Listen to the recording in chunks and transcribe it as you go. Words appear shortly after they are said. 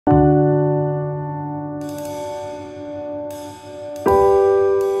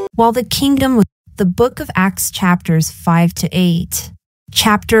while the kingdom was. The book of Acts chapters 5 to 8.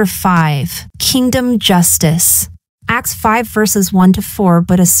 Chapter 5. Kingdom Justice. Acts 5 verses 1 to 4.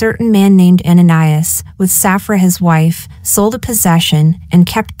 But a certain man named Ananias, with Sapphira his wife, sold a possession, and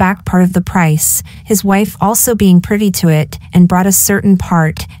kept back part of the price, his wife also being privy to it, and brought a certain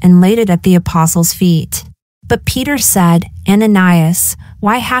part, and laid it at the apostles' feet. But Peter said, Ananias,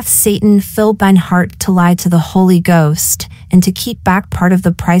 why hath Satan filled thine heart to lie to the Holy Ghost, and to keep back part of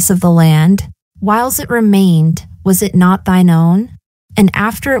the price of the land? Whiles it remained, was it not thine own? And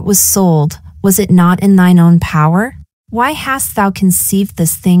after it was sold, was it not in thine own power? Why hast thou conceived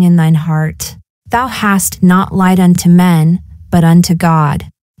this thing in thine heart? Thou hast not lied unto men, but unto God.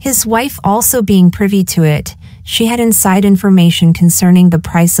 His wife also being privy to it, she had inside information concerning the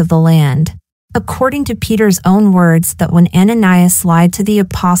price of the land. According to Peter's own words, that when Ananias lied to the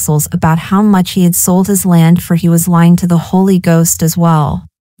apostles about how much he had sold his land, for he was lying to the Holy Ghost as well.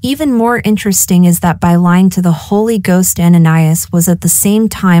 Even more interesting is that by lying to the Holy Ghost, Ananias was at the same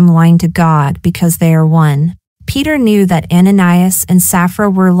time lying to God, because they are one. Peter knew that Ananias and Sapphira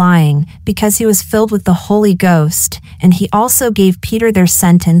were lying because he was filled with the Holy Ghost, and he also gave Peter their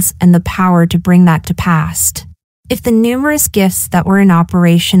sentence and the power to bring that to pass. If the numerous gifts that were in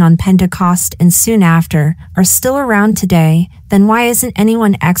operation on Pentecost and soon after are still around today, then why isn't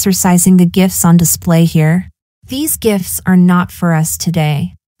anyone exercising the gifts on display here? These gifts are not for us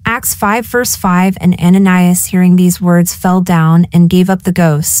today. Acts 5 verse 5. And Ananias, hearing these words, fell down and gave up the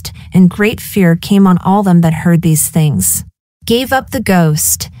ghost, and great fear came on all them that heard these things. Gave up the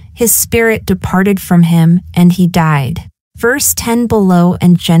ghost, his spirit departed from him, and he died. Verse 10 below,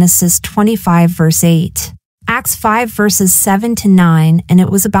 and Genesis 25 verse 8. Acts 5 verses 7 to 9. And it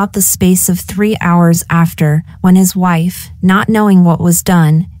was about the space of 3 hours after, when his wife, not knowing what was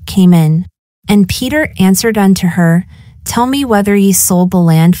done, came in. And Peter answered unto her, Tell me whether ye sold the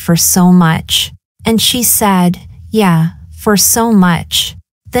land for so much. And she said, Yea, for so much.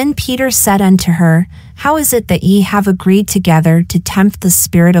 Then Peter said unto her, How is it that ye have agreed together to tempt the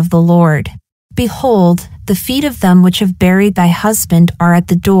Spirit of the Lord? Behold, the feet of them which have buried thy husband are at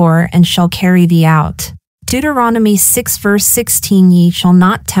the door, and shall carry thee out. Deuteronomy 6 verse 16. Ye shall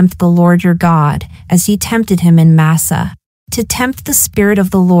not tempt the Lord your God, as ye tempted him in Massah. To tempt the Spirit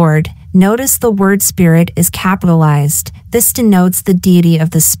of the Lord. Notice the word Spirit is capitalized. This denotes the deity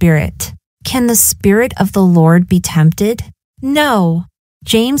of the Spirit. Can the Spirit of the Lord be tempted? No.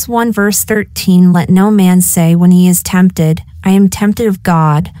 James 1 verse 13. Let no man say when he is tempted, I am tempted of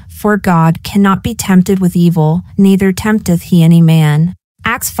God, for God cannot be tempted with evil, neither tempteth he any man.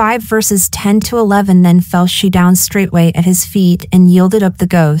 Acts 5 verses 10 to 11. Then fell she down straightway at his feet, and yielded up the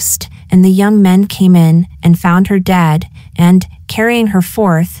ghost. And the young men came in, and found her dead, and, carrying her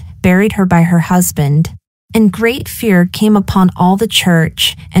forth, buried her by her husband. And great fear came upon all the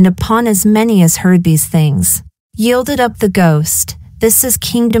church, and upon as many as heard these things. Yielded up the ghost. This is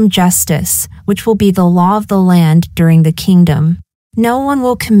kingdom justice, which will be the law of the land during the kingdom. No one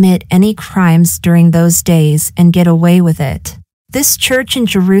will commit any crimes during those days and get away with it. This church in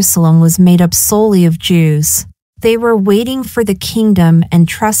Jerusalem was made up solely of Jews. They were waiting for the kingdom and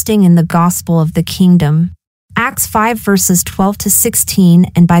trusting in the gospel of the kingdom. Acts 5 verses 12 to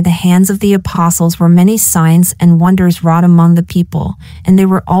 16. And by the hands of the apostles were many signs and wonders wrought among the people, and they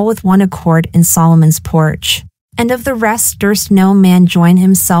were all with one accord in Solomon's porch. And of the rest durst no man join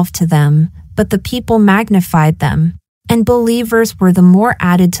himself to them, but the people magnified them. And believers were the more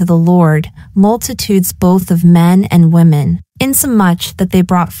added to the Lord, multitudes both of men and women, insomuch that they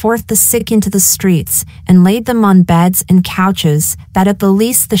brought forth the sick into the streets, and laid them on beds and couches, that at the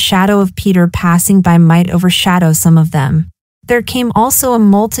least the shadow of Peter passing by might overshadow some of them. There came also a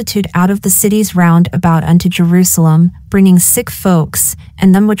multitude out of the cities round about unto Jerusalem, bringing sick folks,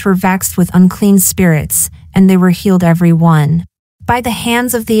 and them which were vexed with unclean spirits, and they were healed every one. By the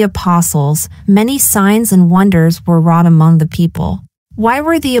hands of the apostles, many signs and wonders were wrought among the people. Why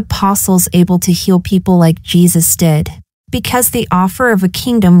were the apostles able to heal people like Jesus did? Because the offer of a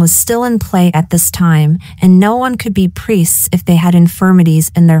kingdom was still in play at this time, and no one could be priests if they had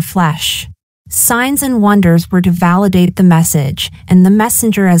infirmities in their flesh. Signs and wonders were to validate the message, and the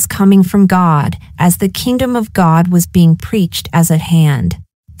messenger as coming from God, as the kingdom of God was being preached as at hand.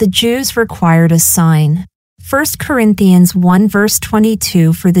 The Jews required a sign. 1 Corinthians 1 verse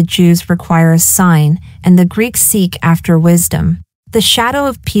 22. For the Jews require a sign, and the Greeks seek after wisdom. The shadow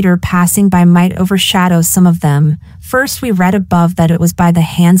of Peter passing by might overshadow some of them. First we read above that it was by the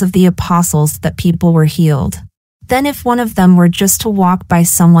hands of the apostles that people were healed. Then if one of them were just to walk by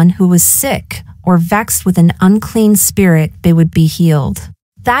someone who was sick or vexed with an unclean spirit, they would be healed.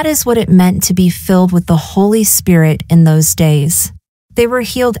 That is what it meant to be filled with the Holy Spirit in those days. They were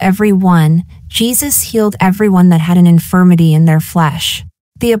healed every one. Jesus healed everyone that had an infirmity in their flesh.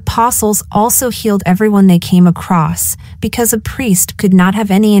 The apostles also healed everyone they came across, because a priest could not have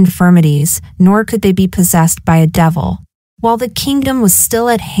any infirmities, nor could they be possessed by a devil. While the kingdom was still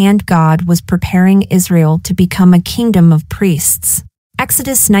at hand, God was preparing Israel to become a kingdom of priests.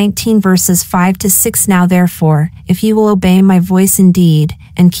 Exodus 19 verses 5 to 6. Now therefore, if ye will obey my voice indeed,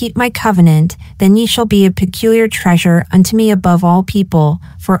 and keep my covenant, then ye shall be a peculiar treasure unto me above all people,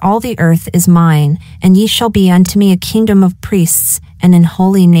 for all the earth is mine, and ye shall be unto me a kingdom of priests, and an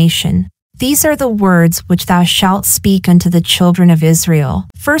holy nation. These are the words which thou shalt speak unto the children of Israel.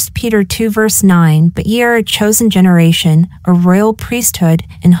 1 Peter 2 verse 9. But ye are a chosen generation, a royal priesthood,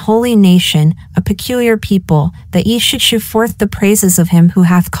 an holy nation, a peculiar people, that ye should shew forth the praises of him who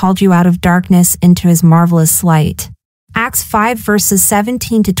hath called you out of darkness into his marvelous light. Acts 5 verses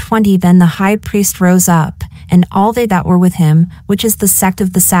 17 to 20. Then the high priest rose up, and all they that were with him, which is the sect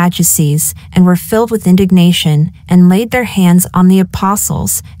of the Sadducees, and were filled with indignation, and laid their hands on the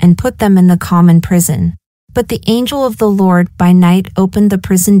apostles, and put them in the common prison. But the angel of the Lord by night opened the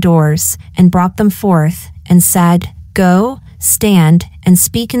prison doors, and brought them forth, and said, Go, stand, and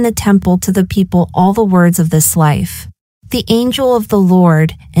speak in the temple to the people all the words of this life. The angel of the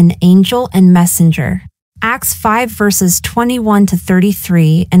Lord, an angel and messenger. Acts 5 verses 21 to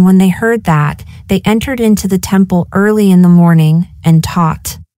 33. And when they heard that, they entered into the temple early in the morning, and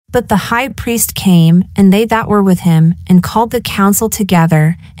taught. But the high priest came, and they that were with him, and called the council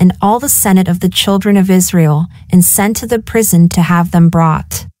together, and all the senate of the children of Israel, and sent to the prison to have them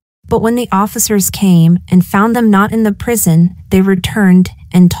brought. But when the officers came, and found them not in the prison, they returned,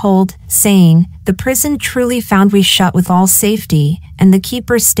 and told, saying, The prison truly found we shut with all safety, and the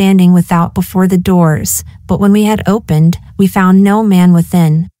keepers standing without before the doors. But when we had opened, we found no man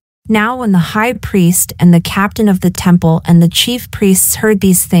within. Now when the high priest and the captain of the temple and the chief priests heard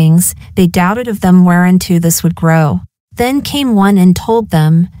these things, they doubted of them whereunto this would grow. Then came one and told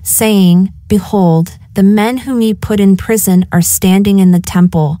them, saying, Behold, the men whom ye put in prison are standing in the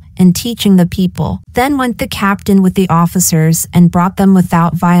temple, and teaching the people. Then went the captain with the officers, and brought them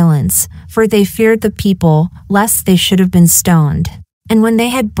without violence, for they feared the people, lest they should have been stoned. And when they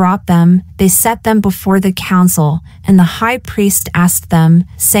had brought them, they set them before the council, and the high priest asked them,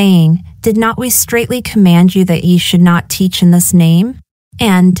 saying, Did not we straitly command you that ye should not teach in this name?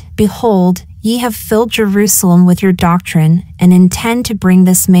 And, behold, ye have filled Jerusalem with your doctrine, and intend to bring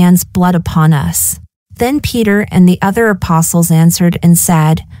this man's blood upon us. Then Peter and the other apostles answered and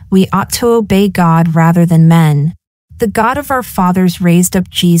said, We ought to obey God rather than men. The God of our fathers raised up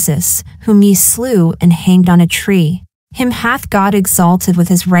Jesus, whom ye slew and hanged on a tree. Him hath God exalted with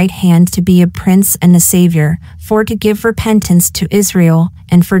his right hand to be a prince and a savior, for to give repentance to Israel,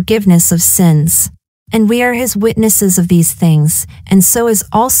 and forgiveness of sins. And we are his witnesses of these things, and so is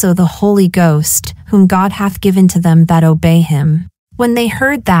also the Holy Ghost, whom God hath given to them that obey him. When they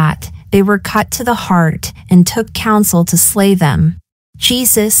heard that, they were cut to the heart, and took counsel to slay them.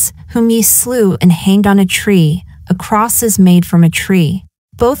 Jesus, whom ye slew and hanged on a tree, a cross is made from a tree.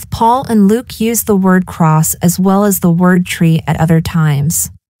 Both Paul and Luke use the word cross as well as the word tree at other times.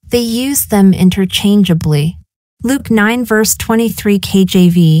 They use them interchangeably. Luke 9 verse 23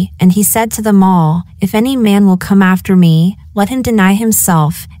 KJV, And he said to them all, If any man will come after me, let him deny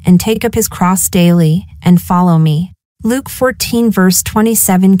himself, and take up his cross daily, and follow me. Luke 14 verse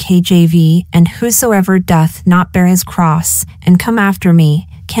 27 KJV, And whosoever doth not bear his cross, and come after me,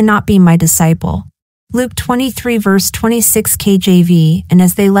 cannot be my disciple. Luke 23 verse 26 KJV, And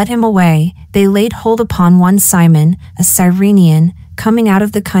as they led him away, they laid hold upon one Simon, a Cyrenian, coming out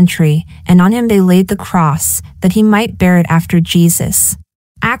of the country, and on him they laid the cross, that he might bear it after Jesus.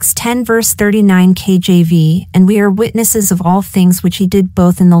 Acts 10 verse 39 KJV, And we are witnesses of all things which he did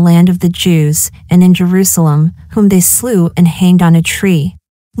both in the land of the Jews, and in Jerusalem, whom they slew and hanged on a tree.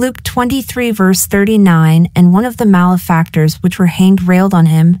 Luke 23 verse 39, And one of the malefactors which were hanged railed on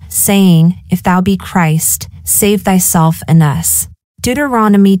him, saying, If thou be Christ, save thyself and us.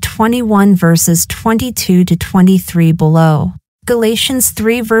 Deuteronomy 21 verses 22 to 23 below. Galatians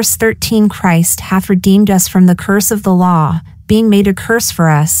 3 verse 13, Christ hath redeemed us from the curse of the law, being made a curse for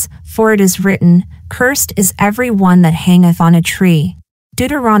us, for it is written, Cursed is every one that hangeth on a tree.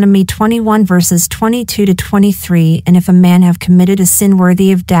 Deuteronomy 21 verses 22 to 23, And if a man have committed a sin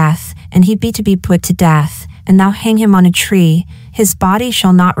worthy of death, and he be to be put to death, and thou hang him on a tree, his body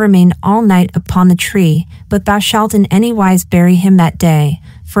shall not remain all night upon the tree, but thou shalt in any wise bury him that day.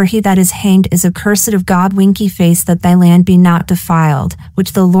 For he that is hanged is accursed of God. Winky face, that thy land be not defiled,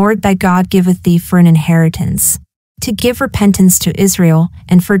 which the Lord thy God giveth thee for an inheritance. To give repentance to Israel,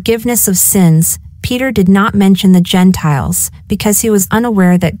 and forgiveness of sins, Peter did not mention the Gentiles because he was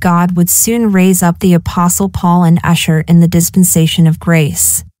unaware that God would soon raise up the Apostle Paul and usher in the dispensation of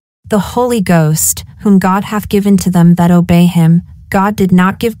grace. The Holy Ghost, whom God hath given to them that obey him, God did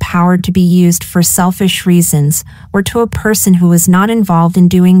not give power to be used for selfish reasons or to a person who was not involved in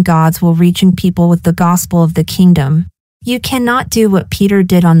doing God's will, reaching people with the gospel of the kingdom. You cannot do what Peter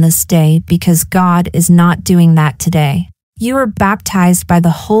did on this day because God is not doing that today. You are baptized by the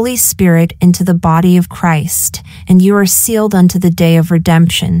Holy Spirit into the body of Christ, and you are sealed unto the day of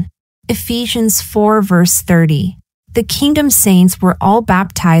redemption. Ephesians 4 verse 30. The kingdom saints were all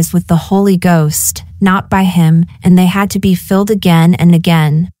baptized with the Holy Ghost, not by him, and they had to be filled again and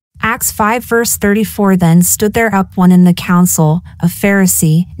again. Acts 5 verse 34. Then stood there up one in the council, a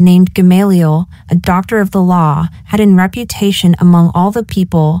Pharisee, named Gamaliel, a doctor of the law, had in reputation among all the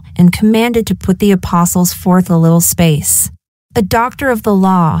people, and commanded to put the apostles forth a little space. A doctor of the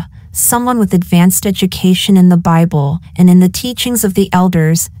law, someone with advanced education in the Bible and in the teachings of the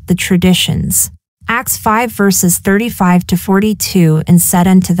elders, the traditions. Acts 5 verses 35 to 42. And said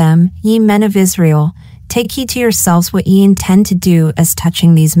unto them, Ye men of Israel, take heed to yourselves what ye intend to do as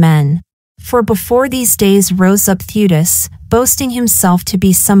touching these men. For before these days rose up Theudas, boasting himself to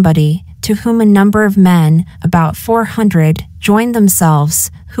be somebody, to whom a number of men, about 400, joined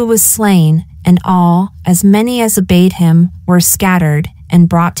themselves, who was slain, and all, as many as obeyed him, were scattered, and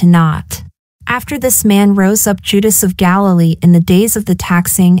brought to naught. After this man rose up Judas of Galilee in the days of the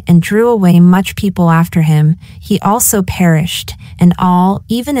taxing, and drew away much people after him. He also perished, and all,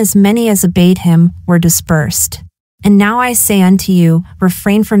 even as many as obeyed him, were dispersed. And now I say unto you,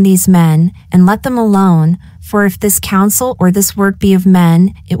 refrain from these men, and let them alone, for if this counsel or this work be of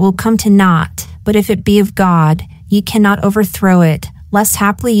men, it will come to naught, but if it be of God, ye cannot overthrow it, lest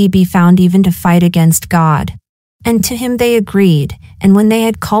haply ye be found even to fight against God. And to him they agreed, and when they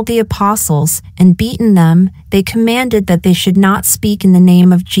had called the apostles, and beaten them, they commanded that they should not speak in the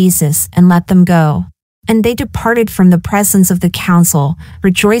name of Jesus, and let them go. And they departed from the presence of the council,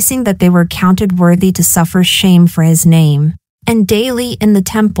 rejoicing that they were counted worthy to suffer shame for his name. And daily in the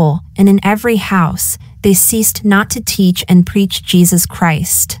temple, and in every house, they ceased not to teach and preach Jesus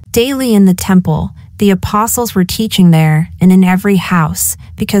Christ. Daily in the temple, the apostles were teaching there and in every house,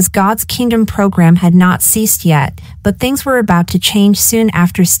 because God's kingdom program had not ceased yet, but things were about to change soon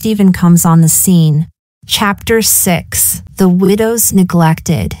after Stephen comes on the scene. Chapter 6. The Widows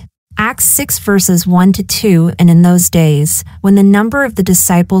Neglected. Acts 6 verses 1 to 2. And in those days, when the number of the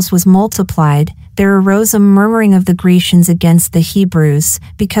disciples was multiplied, there arose a murmuring of the Grecians against the Hebrews,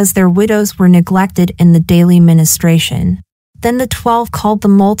 because their widows were neglected in the daily ministration. Then the 12 called the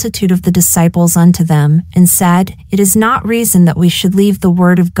multitude of the disciples unto them, and said, It is not reason that we should leave the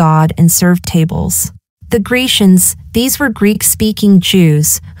word of God and serve tables. The Grecians, these were Greek-speaking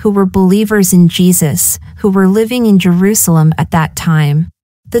Jews, who were believers in Jesus, who were living in Jerusalem at that time.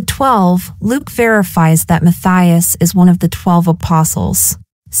 The 12, Luke verifies that Matthias is one of the 12 apostles.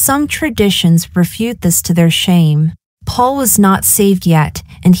 Some traditions refute this to their shame. Paul was not saved yet,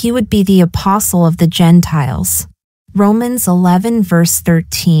 and he would be the apostle of the Gentiles. Romans 11 verse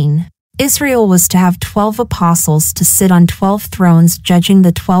 13. Israel was to have 12 apostles to sit on 12 thrones judging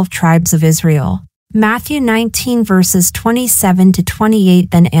the 12 tribes of Israel. Matthew 19 verses 27 to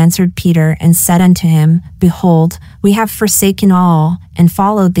 28. Then answered Peter and said unto him, Behold, we have forsaken all, and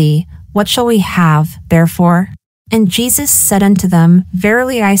followed thee. What shall we have, therefore? And Jesus said unto them,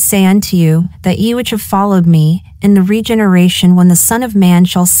 Verily I say unto you, that ye which have followed me, in the regeneration when the Son of Man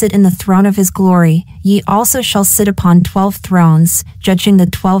shall sit in the throne of his glory, ye also shall sit upon 12 thrones, judging the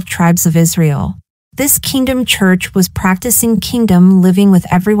 12 tribes of Israel. This kingdom church was practicing kingdom living,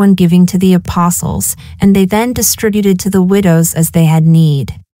 with everyone giving to the apostles, and they then distributed to the widows as they had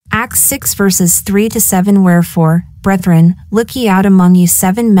need. Acts 6 verses 3 to 7. Wherefore, brethren, look ye out among you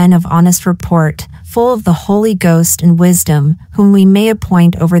 7 men of honest report, full of the Holy Ghost and wisdom, whom we may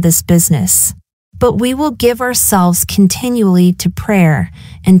appoint over this business. But we will give ourselves continually to prayer,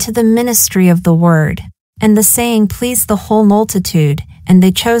 and to the ministry of the word. And the saying pleased the whole multitude, and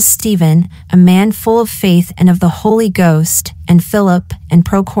they chose Stephen, a man full of faith and of the Holy Ghost, and Philip, and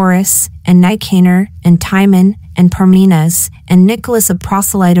Prochorus, and Nicanor, and Timon, and Parmenas, and Nicholas, a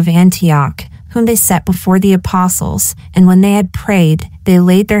proselyte of Antioch, whom they set before the apostles, and when they had prayed, they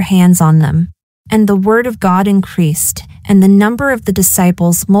laid their hands on them. And the word of God increased, and the number of the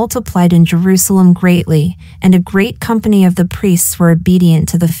disciples multiplied in Jerusalem greatly, and a great company of the priests were obedient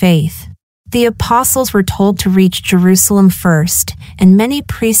to the faith. The apostles were told to reach Jerusalem first, and many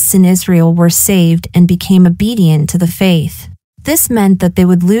priests in Israel were saved and became obedient to the faith. This meant that they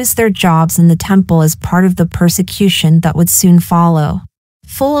would lose their jobs in the temple as part of the persecution that would soon follow.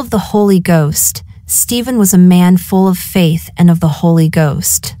 Full of the Holy Ghost, Stephen was a man full of faith and of the Holy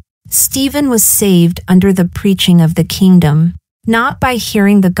Ghost. Stephen was saved under the preaching of the kingdom, not by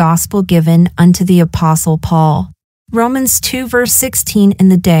hearing the gospel given unto the apostle Paul. Romans 2 verse 16 In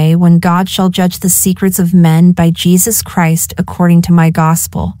the day when God shall judge the secrets of men by Jesus Christ according to my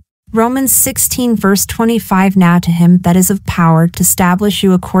gospel. Romans 16 verse 25 Now to him that is of power to establish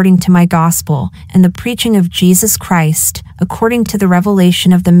you according to my gospel, and the preaching of Jesus Christ, according to the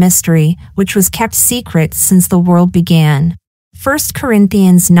revelation of the mystery, which was kept secret since the world began. 1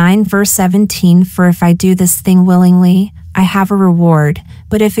 Corinthians 9 verse 17 For if I do this thing willingly, I have a reward,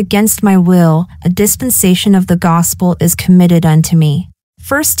 but if against my will, a dispensation of the gospel is committed unto me.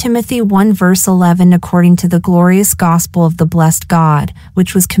 1 Timothy 1 verse 11 According to the glorious gospel of the blessed God,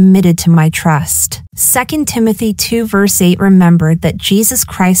 which was committed to my trust. 2 Timothy 2 verse 8 Remember that Jesus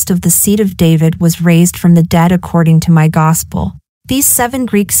Christ of the seed of David was raised from the dead according to my gospel. These 7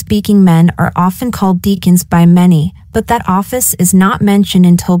 Greek-speaking men are often called deacons by many, but that office is not mentioned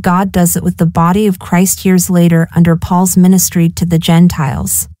until God does it with the body of Christ years later under Paul's ministry to the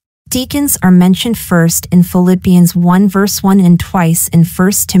Gentiles. Deacons are mentioned first in Philippians 1 verse 1 and twice in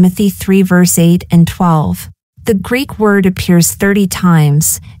 1 Timothy 3 verse 8 and 12. The Greek word appears 30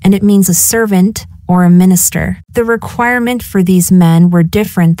 times, and it means a servant or a minister. The requirement for these men were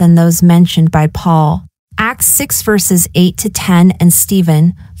different than those mentioned by Paul. Acts 6 verses 8 to 10 And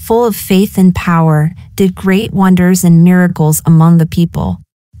Stephen, full of faith and power, did great wonders and miracles among the people.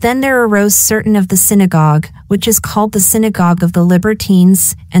 Then there arose certain of the synagogue, which is called the synagogue of the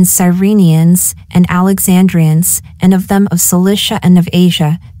Libertines, and Cyrenians, and Alexandrians, and of them of Cilicia and of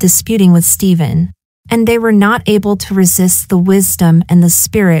Asia, disputing with Stephen. And they were not able to resist the wisdom and the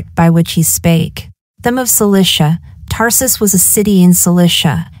spirit by which he spake. Them of Cilicia, Tarsus was a city in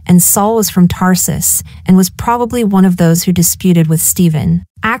Cilicia, and Saul was from Tarsus, and was probably one of those who disputed with Stephen.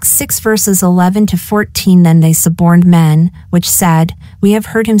 Acts 6 verses 11 to 14 Then they suborned men, which said, We have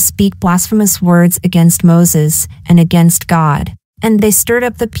heard him speak blasphemous words against Moses, and against God. And they stirred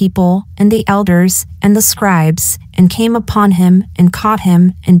up the people, and the elders, and the scribes, and came upon him, and caught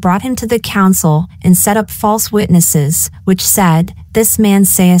him, and brought him to the council, and set up false witnesses, which said, This man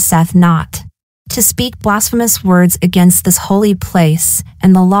saith not to speak blasphemous words against this holy place,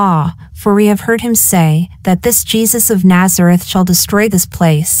 and the law, for we have heard him say, that this Jesus of Nazareth shall destroy this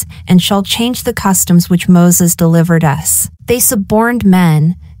place, and shall change the customs which Moses delivered us. They suborned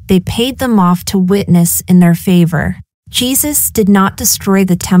men, they paid them off to witness in their favor. Jesus did not destroy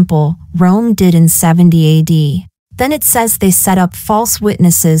the temple, Rome did in 70 AD. Then it says they set up false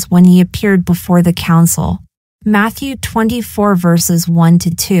witnesses when he appeared before the council. Matthew 24 verses 1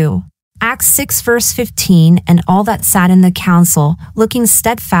 to 2. Acts 6 verse 15 And all that sat in the council, looking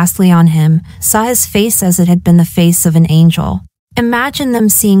steadfastly on him, saw his face as it had been the face of an angel. Imagine them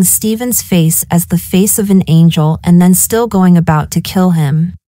seeing Stephen's face as the face of an angel and then still going about to kill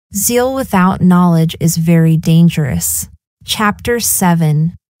him. Zeal without knowledge is very dangerous. Chapter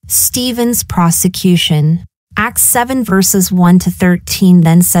 7. Stephen's prosecution. Acts 7 verses 1 to 13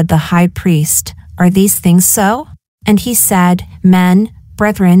 Then said the high priest, Are these things so? And he said, Men,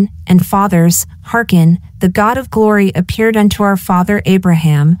 brethren, and fathers, hearken, the God of glory appeared unto our father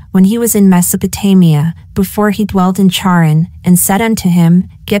Abraham, when he was in Mesopotamia, before he dwelt in Charan, and said unto him,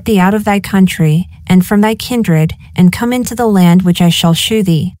 Get thee out of thy country, and from thy kindred, and come into the land which I shall shew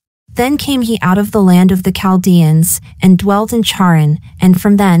thee. Then came he out of the land of the Chaldeans, and dwelt in Charan, and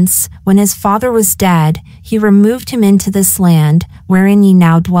from thence, when his father was dead, he removed him into this land, wherein ye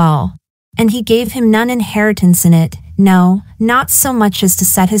now dwell. And he gave him none inheritance in it, no, not so much as to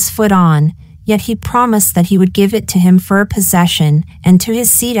set his foot on, yet he promised that he would give it to him for a possession, and to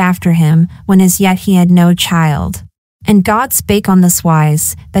his seed after him, when as yet he had no child. And God spake on this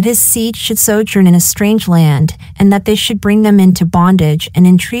wise, that his seed should sojourn in a strange land, and that they should bring them into bondage, and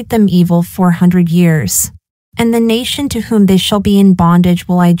entreat them evil 400 years. And the nation to whom they shall be in bondage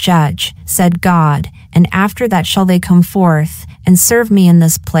will I judge, said God, and after that shall they come forth, and serve me in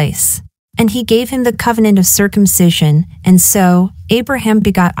this place. And he gave him the covenant of circumcision, and so Abraham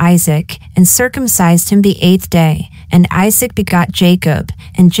begot Isaac, and circumcised him the 8th day, and Isaac begot Jacob,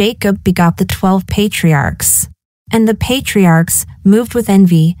 and Jacob begot the 12 patriarchs. And the patriarchs, moved with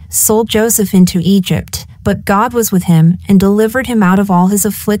envy, sold Joseph into Egypt, but God was with him, and delivered him out of all his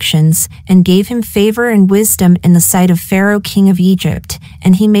afflictions, and gave him favor and wisdom in the sight of Pharaoh king of Egypt,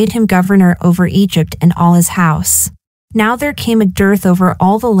 and he made him governor over Egypt and all his house. Now there came a dearth over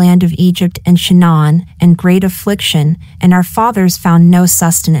all the land of Egypt and Shinar, and great affliction, and our fathers found no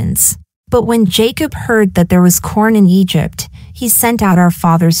sustenance. But when Jacob heard that there was corn in Egypt, he sent out our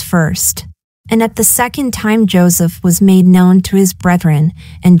fathers first. And at the second time Joseph was made known to his brethren,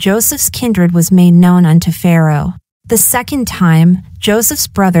 and Joseph's kindred was made known unto Pharaoh. The second time, Joseph's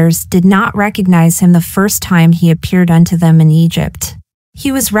brothers did not recognize him the first time he appeared unto them in Egypt.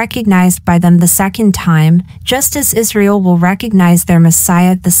 He was recognized by them the second time, just as Israel will recognize their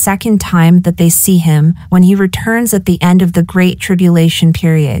Messiah the second time that they see him, when he returns at the end of the great tribulation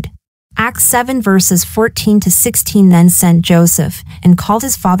period. Acts 7 verses 14 to 16 Then sent Joseph, and called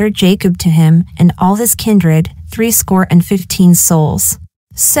his father Jacob to him, and all his kindred, 75 souls.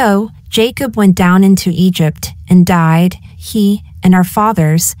 So Jacob went down into Egypt, and died, he and our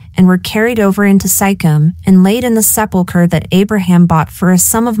fathers, and were carried over into Sychem, and laid in the sepulchre that Abraham bought for a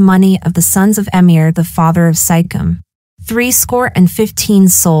sum of money of the sons of Emir the father of Sychem. 75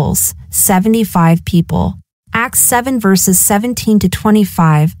 souls, 75 people. Acts 7 verses 17 to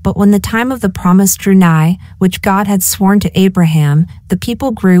 25 But when the time of the promise drew nigh, which God had sworn to Abraham, the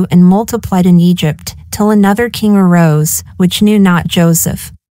people grew and multiplied in Egypt, till another king arose, which knew not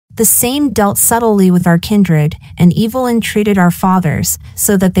Joseph. The same dealt subtly with our kindred, and evil entreated our fathers,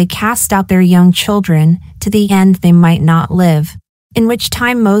 so that they cast out their young children, to the end they might not live. In which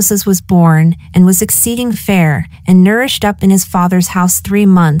time Moses was born, and was exceeding fair, and nourished up in his father's house 3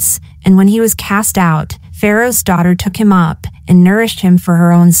 months, and when he was cast out, Pharaoh's daughter took him up, and nourished him for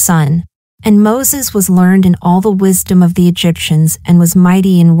her own son. And Moses was learned in all the wisdom of the Egyptians, and was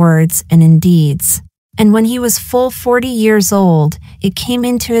mighty in words and in deeds. And when he was full 40 years old, it came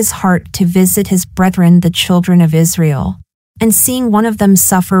into his heart to visit his brethren the children of Israel. And seeing one of them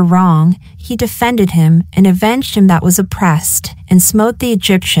suffer wrong, he defended him, and avenged him that was oppressed, and smote the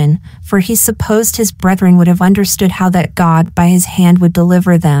Egyptian, for he supposed his brethren would have understood how that God by his hand would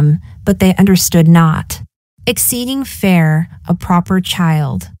deliver them, but they understood not. Exceeding fair, a proper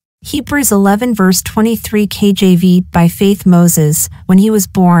child. Hebrews 11 verse 23 KJV By faith Moses, when he was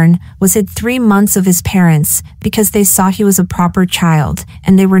born, was hid 3 months of his parents, because they saw he was a proper child,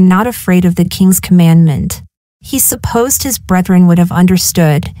 and they were not afraid of the king's commandment. He supposed his brethren would have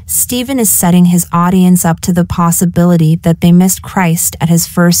understood. Stephen is setting his audience up to the possibility that they missed Christ at his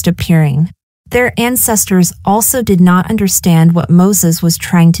first appearing. Their ancestors also did not understand what Moses was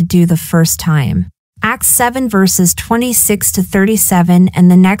trying to do the first time. Acts 7 verses 26 to 37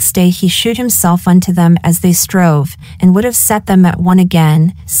 And the next day he shewed himself unto them as they strove, and would have set them at one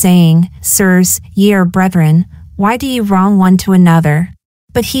again, saying, Sirs, ye are brethren, why do ye wrong one to another?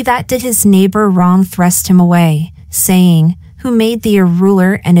 But he that did his neighbor wrong thrust him away, saying, Who made thee a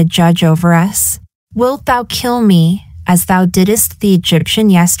ruler and a judge over us? Wilt thou kill me, as thou didst the Egyptian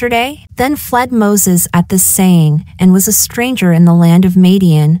yesterday? Then fled Moses at this saying, and was a stranger in the land of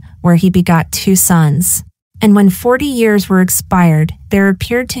Madian, where he begot 2 sons. And when 40 years were expired, there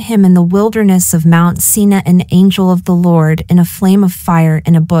appeared to him in the wilderness of Mount Sinai an angel of the Lord in a flame of fire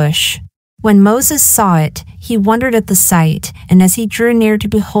in a bush. When Moses saw it, he wondered at the sight, and as he drew near to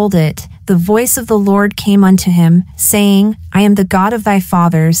behold it, the voice of the Lord came unto him, saying, I am the God of thy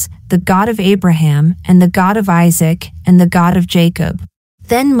fathers, the God of Abraham, and the God of Isaac, and the God of Jacob.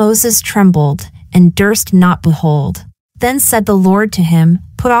 Then Moses trembled, and durst not behold. Then said the Lord to him,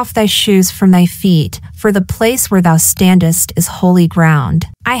 Put off thy shoes from thy feet, for the place where thou standest is holy ground.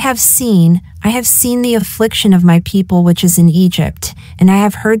 I have seen the affliction of my people which is in Egypt, and I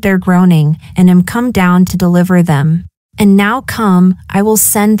have heard their groaning, and am come down to deliver them. And now come, I will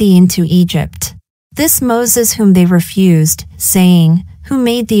send thee into Egypt. This Moses whom they refused, saying, Who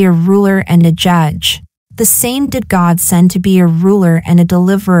made thee a ruler and a judge? The same did God send to be a ruler and a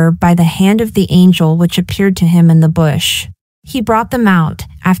deliverer by the hand of the angel which appeared to him in the bush. He brought them out,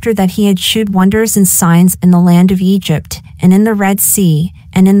 after that he had shewed wonders and signs in the land of Egypt, and in the Red Sea,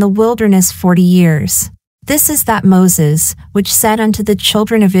 and in the wilderness 40 years. This is that Moses, which said unto the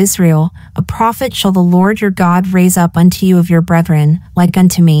children of Israel, A prophet shall the Lord your God raise up unto you of your brethren, like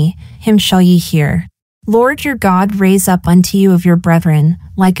unto me, him shall ye hear. Lord your God raise up unto you of your brethren,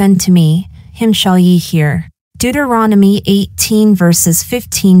 like unto me, him shall ye hear. Deuteronomy 18 verses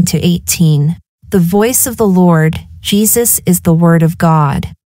 15 to 18. The voice of the Lord, Jesus is the word of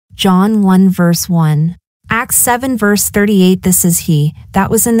God. John 1 verse 1. Acts 7 verse 38 This is he that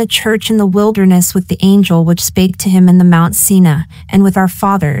was in the church in the wilderness with the angel which spake to him in the Mount Sinai, and with our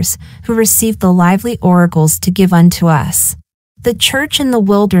fathers, who received the lively oracles to give unto us. The church in the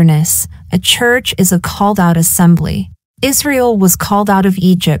wilderness. A church is a called out assembly. Israel was called out of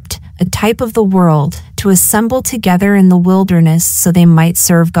Egypt, a type of the world, to assemble together in the wilderness so they might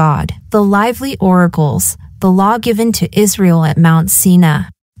serve God. The lively oracles, the law given to Israel at Mount Sinai.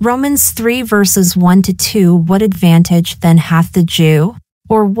 Romans 3 verses 1 to 2 What advantage then hath the Jew?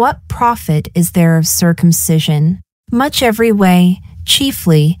 Or what profit is there of circumcision? Much every way,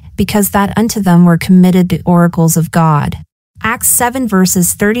 chiefly because that unto them were committed the oracles of God. Acts 7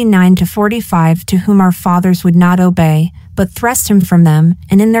 verses 39-45, to whom our fathers would not obey, but thrust him from them,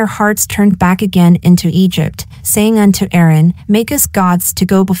 and in their hearts turned back again into Egypt, saying unto Aaron, Make us gods to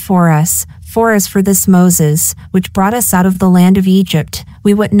go before us, for as for this Moses, which brought us out of the land of Egypt,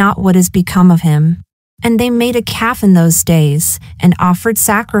 we wot not what is become of him. And they made a calf in those days, and offered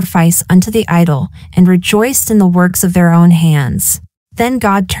sacrifice unto the idol, and rejoiced in the works of their own hands. Then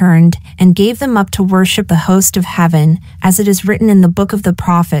God turned, and gave them up to worship the host of heaven, as it is written in the book of the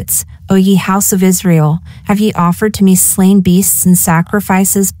prophets, O ye house of Israel, have ye offered to me slain beasts and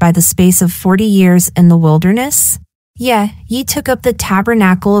sacrifices by the space of 40 years in the wilderness? Yea, ye took up the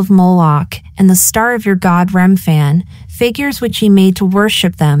tabernacle of Moloch, and the star of your god Remphan, figures which ye made to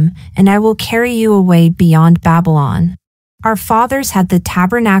worship them, and I will carry you away beyond Babylon. Our fathers had the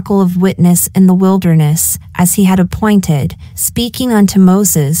tabernacle of witness in the wilderness, as he had appointed, speaking unto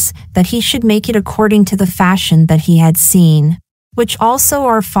Moses, that he should make it according to the fashion that he had seen, which also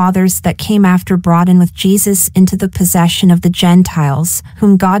our fathers that came after brought in with Jesus into the possession of the Gentiles,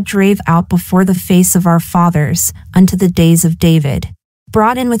 whom God drave out before the face of our fathers, unto the days of David.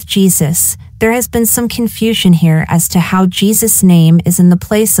 Brought in with Jesus. There has been some confusion here as to how Jesus' name is in the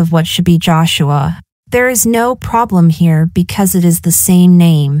place of what should be Joshua. There is no problem here because it is the same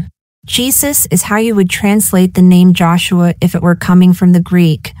name. Jesus is how you would translate the name Joshua if it were coming from the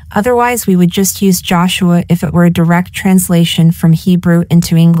Greek. Otherwise, we would just use Joshua if it were a direct translation from Hebrew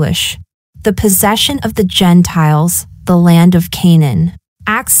into English. The possession of the Gentiles, the land of Canaan.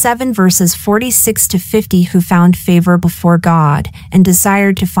 Acts 7 verses 46-50, who found favor before God, and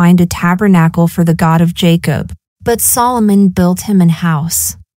desired to find a tabernacle for the God of Jacob. But Solomon built him an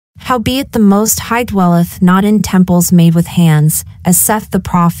house. Howbeit the Most High dwelleth not in temples made with hands, as saith the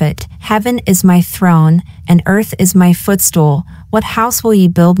prophet, Heaven is my throne, and earth is my footstool. What house will ye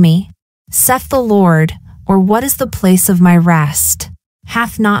build me? Saith the Lord, or what is the place of my rest?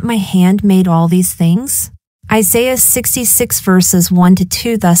 Hath not my hand made all these things? Isaiah 66 verses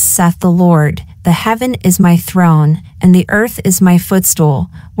 1-2, Thus saith the Lord, The heaven is my throne, and the earth is my footstool.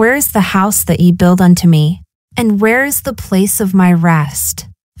 Where is the house that ye build unto me? And where is the place of my rest?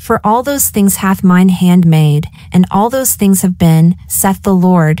 For all those things hath mine hand made, and all those things have been, saith the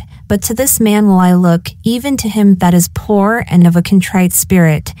Lord. But to this man will I look, even to him that is poor and of a contrite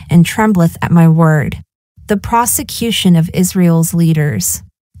spirit, and trembleth at my word. The prosecution of Israel's leaders.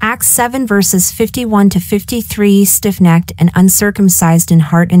 Acts 7 verses 51-53, Stiff-necked and uncircumcised in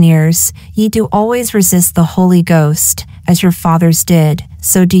heart and ears, ye do always resist the Holy Ghost, as your fathers did,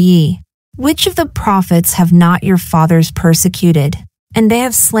 so do ye. Which of the prophets have not your fathers persecuted? And they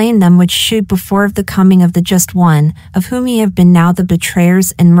have slain them which shewed before of the coming of the Just One, of whom ye have been now the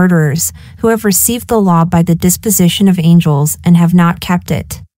betrayers and murderers, who have received the law by the disposition of angels, and have not kept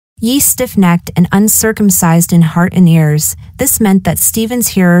it. Ye stiff-necked and uncircumcised in heart and ears. This meant that Stephen's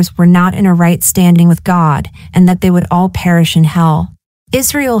hearers were not in a right standing with God, and that they would all perish in hell.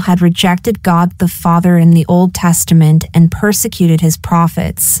 Israel had rejected God the Father in the Old Testament and persecuted his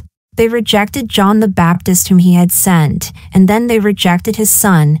prophets. They rejected John the Baptist whom he had sent, and then they rejected his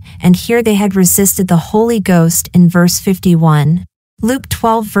son, and here they had resisted the Holy Ghost in verse 51. Luke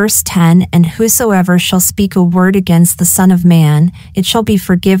 12 verse 10, And whosoever shall speak a word against the Son of Man, it shall be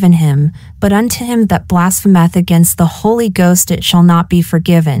forgiven him, but unto him that blasphemeth against the Holy Ghost it shall not be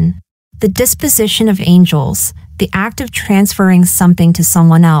forgiven. The disposition of angels, the act of transferring something to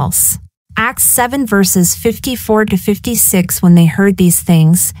someone else. Acts 7 verses 54-56, When they heard these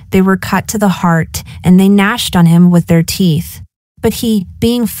things, they were cut to the heart, and they gnashed on him with their teeth. But he,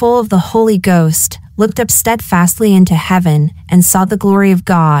 being full of the Holy Ghost, looked up steadfastly into heaven, and saw the glory of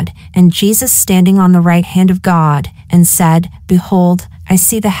God, and Jesus standing on the right hand of God, and said, Behold, I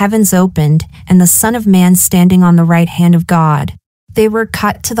see the heavens opened, and the Son of Man standing on the right hand of God. They were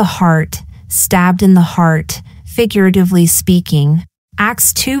cut to the heart, stabbed in the heart, figuratively speaking.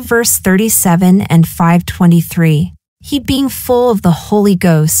 Acts 2 verse 37 and 5:23. He being full of the Holy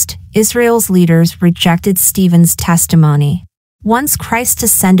Ghost, Israel's leaders rejected Stephen's testimony. Once Christ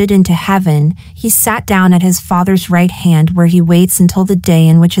ascended into heaven, he sat down at his Father's right hand, where he waits until the day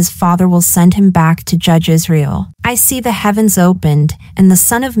in which his Father will send him back to judge Israel. I see the heavens opened, and the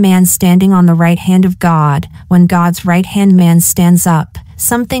Son of Man standing on the right hand of God. When God's right-hand man stands up,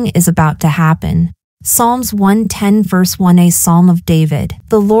 something is about to happen. Psalms 110 verse 1a, Psalm of David.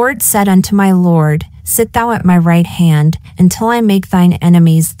 The Lord said unto my Lord, Sit thou at my right hand, until I make thine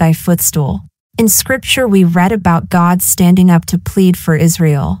enemies thy footstool. In Scripture we read about God standing up to plead for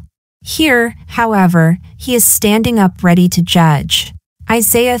Israel. Here, however, he is standing up ready to judge.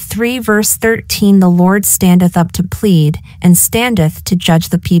 Isaiah 3 verse 13 The Lord standeth up to plead, and standeth to judge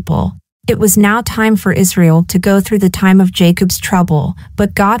the people. It was now time for Israel to go through the time of Jacob's trouble,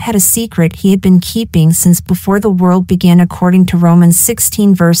 but God had a secret he had been keeping since before the world began according to Romans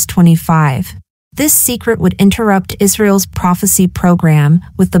 16 verse 25. This secret would interrupt Israel's prophecy program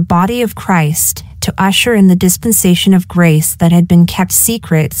with the body of Christ to usher in the dispensation of grace that had been kept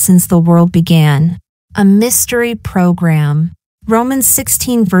secret since the world began. A mystery program. Romans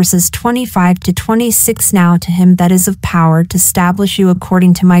 16 verses 25 to 26 Now to him that is of power to establish you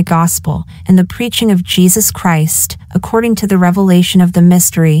according to my gospel, and the preaching of Jesus Christ, according to the revelation of the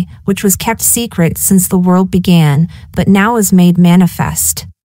mystery, which was kept secret since the world began, but now is made manifest.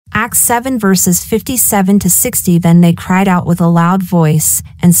 Acts 7 verses 57 to 60 Then they cried out with a loud voice,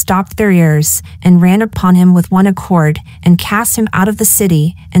 and stopped their ears, and ran upon him with one accord, and cast him out of the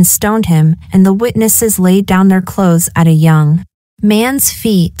city, and stoned him, and the witnesses laid down their clothes at a young man's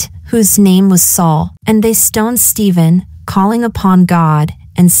feet, whose name was Saul. And they stoned Stephen, calling upon God,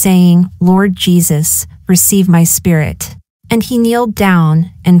 and saying, Lord Jesus, receive my spirit. And he kneeled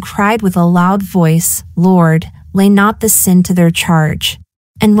down, and cried with a loud voice, Lord, lay not this sin to their charge.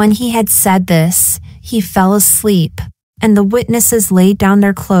 And when he had said this, he fell asleep. And the witnesses laid down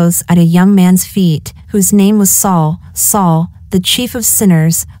their clothes at a young man's feet, whose name was Saul. Saul, the chief of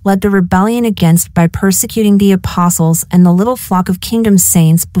sinners, led the rebellion against by persecuting the apostles and the little flock of kingdom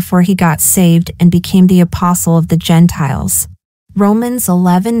saints before he got saved and became the apostle of the Gentiles. Romans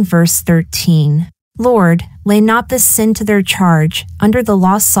 11 verse 13. Lord, lay not this sin to their charge. Under the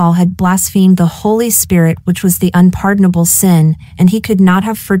law Saul had blasphemed the Holy Spirit, which was the unpardonable sin, and he could not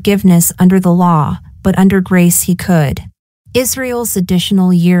have forgiveness under the law, but under grace he could. Israel's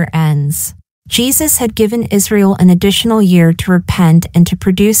additional year ends. Jesus had given Israel an additional year to repent and to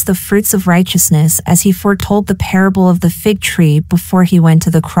produce the fruits of righteousness as he foretold the parable of the fig tree before he went to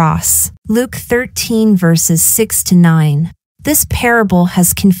the cross. Luke 13 verses 6 to 9. This parable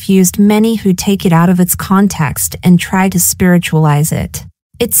has confused many who take it out of its context and try to spiritualize it.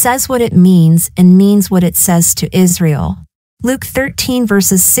 It says what it means and means what it says to Israel. Luke 13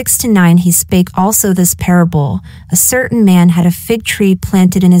 verses 6 to 9 He spake also this parable. A certain man had a fig tree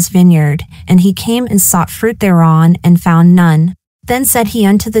planted in his vineyard, and he came and sought fruit thereon, and found none. Then said he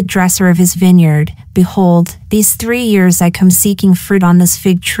unto the dresser of his vineyard, Behold, these 3 years I come seeking fruit on this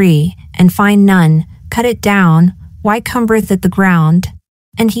fig tree, and find none. Cut it down. Why cumbereth it the ground?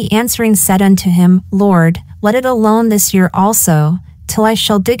 And he answering said unto him, Lord, let it alone this year also, till I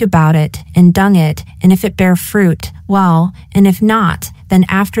shall dig about it, and dung it, and if it bear fruit, well, and if not, then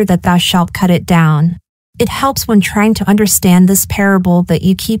after that thou shalt cut it down. It helps when trying to understand this parable that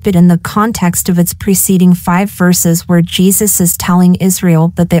you keep it in the context of its preceding 5 verses where Jesus is telling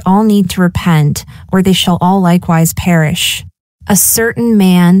Israel that they all need to repent, or they shall all likewise perish. A certain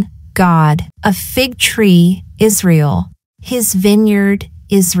man, God. A fig tree, Israel. His vineyard,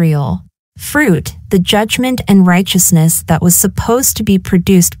 Israel. Fruit, the judgment and righteousness that was supposed to be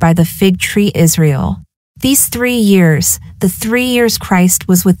produced by the fig tree, Israel. These 3 years, the 3 years Christ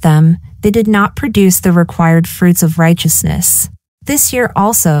was with them, they did not produce the required fruits of righteousness. This year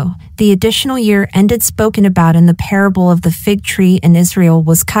also, the additional year ended spoken about in the parable of the fig tree in Israel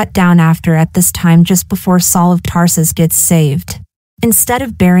was cut down after at this time just before Saul of Tarsus gets saved. Instead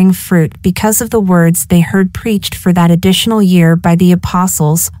of bearing fruit because of the words they heard preached for that additional year by the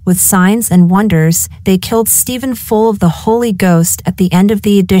apostles, with signs and wonders, they killed Stephen full of the Holy Ghost at the end of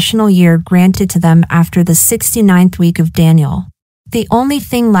the additional year granted to them after the 69th week of Daniel. The only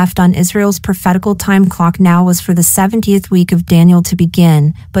thing left on Israel's prophetical time clock now was for the 70th week of Daniel to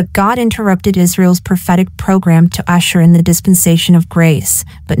begin, but God interrupted Israel's prophetic program to usher in the dispensation of grace,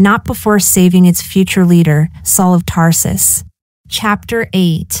 but not before saving its future leader, Saul of Tarsus. Chapter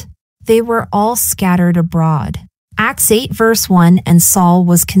 8. They were all scattered abroad. Acts 8 verse 1 And Saul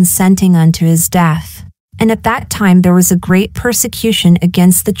was consenting unto his death. And at that time there was a great persecution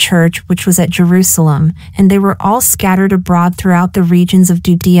against the church which was at Jerusalem, and they were all scattered abroad throughout the regions of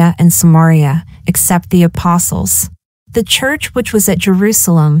Judea and Samaria, except the apostles. The church which was at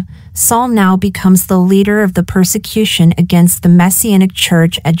Jerusalem, Saul now becomes the leader of the persecution against the Messianic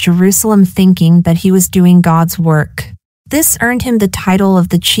church at Jerusalem, thinking that he was doing God's work. This earned him the title of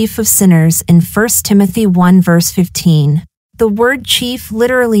the chief of sinners in 1 Timothy 1 verse 15. The word chief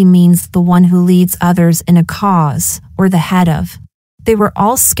literally means the one who leads others in a cause, or the head of. They were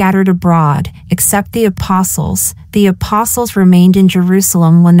all scattered abroad, except the apostles. The apostles remained in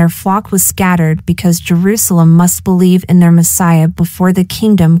Jerusalem when their flock was scattered because Jerusalem must believe in their Messiah before the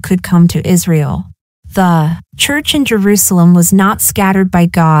kingdom could come to Israel. The church in Jerusalem was not scattered by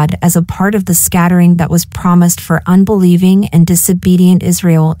God as a part of the scattering that was promised for unbelieving and disobedient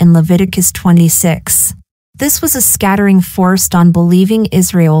Israel in Leviticus 26. This was a scattering forced on believing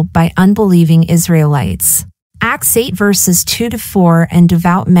Israel by unbelieving Israelites. Acts 8 verses 2-4 And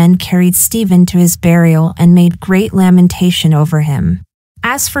devout men carried Stephen to his burial and made great lamentation over him.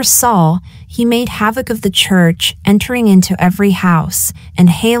 As for Saul, he made havoc of the church, entering into every house, and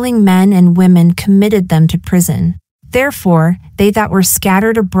hailing men and women committed them to prison. Therefore, they that were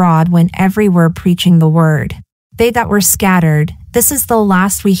scattered abroad went everywhere preaching the word. They that were scattered, this is the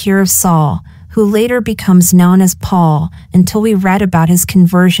last we hear of Saul, who later becomes known as Paul, until we read about his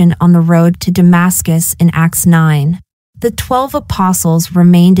conversion on the road to Damascus in Acts 9. The 12 apostles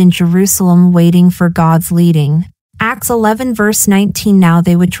remained in Jerusalem waiting for God's leading. Acts 11 verse 19 Now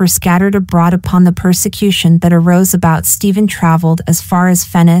they which were scattered abroad upon the persecution that arose about Stephen traveled as far as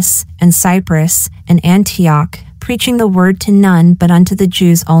Phoenice, and Cyprus, and Antioch, preaching the word to none but unto the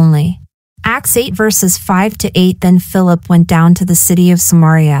Jews only. Acts 8 verses 5-8 Then Philip went down to the city of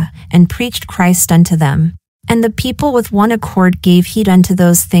Samaria, and preached Christ unto them. And the people with one accord gave heed unto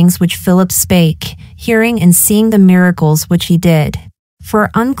those things which Philip spake, hearing and seeing the miracles which he did. For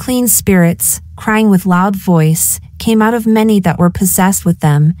unclean spirits, crying with loud voice, came out of many that were possessed with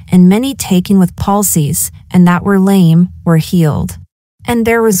them, and many taken with palsies, and that were lame, were healed. And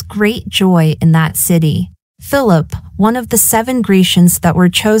there was great joy in that city. Philip, one of the 7 Grecians that were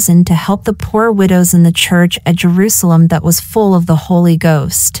chosen to help the poor widows in the church at Jerusalem that was full of the Holy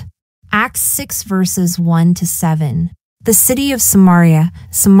Ghost. Acts 6 verses 1-7 The city of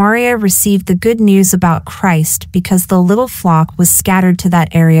Samaria received the good news about Christ because the little flock was scattered to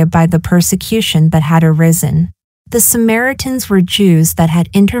that area by the persecution that had arisen. The Samaritans were Jews that had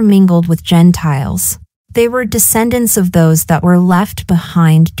intermingled with Gentiles. They were descendants of those that were left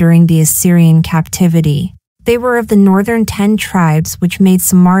behind during the Assyrian captivity. They were of the northern 10 tribes which made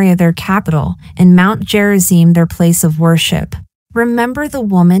Samaria their capital, and Mount Gerizim their place of worship. Remember the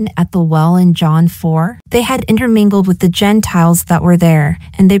woman at the well in John 4? They had intermingled with the Gentiles that were there,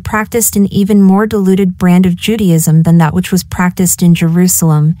 and they practiced an even more diluted brand of Judaism than that which was practiced in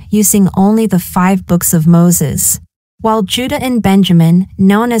Jerusalem, using only the 5 books of Moses. While Judah and Benjamin,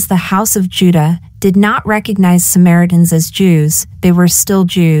 known as the house of Judah, did not recognize Samaritans as Jews, they were still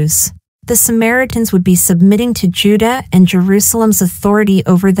Jews. The Samaritans would be submitting to Judah and Jerusalem's authority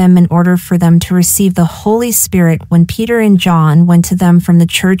over them in order for them to receive the Holy Spirit when Peter and John went to them from the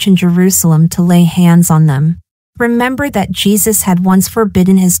church in Jerusalem to lay hands on them. Remember that Jesus had once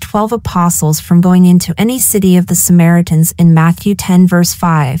forbidden his 12 apostles from going into any city of the Samaritans in Matthew 10 verse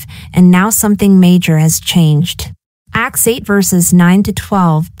 5, and now something major has changed. Acts 8 verses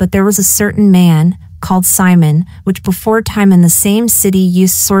 9-12 But there was a certain man, called Simon, which before time in the same city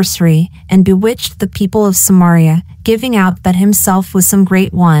used sorcery, and bewitched the people of Samaria, giving out that himself was some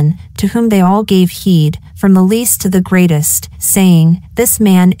great one, to whom they all gave heed, from the least to the greatest, saying, This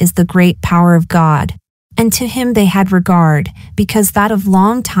man is the great power of God. And to him they had regard, because that of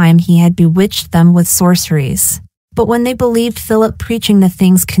long time he had bewitched them with sorceries. But when they believed Philip preaching the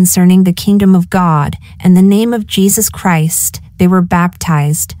things concerning the kingdom of God, and the name of Jesus Christ, they were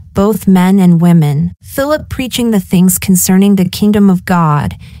baptized, both men and women. Philip preaching the things concerning the kingdom of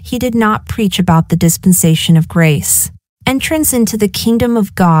God, he did not preach about the dispensation of grace. Entrance into the kingdom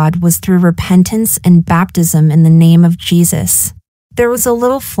of God was through repentance and baptism in the name of Jesus. There was a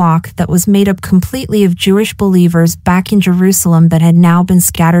little flock that was made up completely of Jewish believers back in Jerusalem that had now been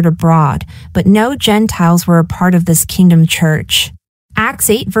scattered abroad, but no Gentiles were a part of this kingdom church. Acts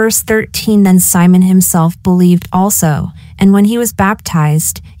 8 verse 13 Then Simon himself believed also, and when he was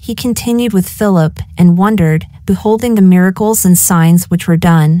baptized, he continued with Philip, and wondered, beholding the miracles and signs which were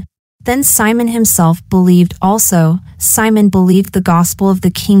done. Then Simon himself believed also. Simon believed the gospel of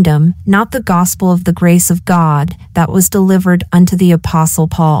the kingdom, not the gospel of the grace of God, that was delivered unto the apostle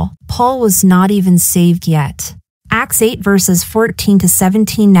Paul. Paul was not even saved yet. Acts 8 verses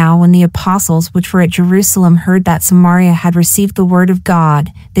 14-17 Now when the apostles which were at Jerusalem heard that Samaria had received the word of God,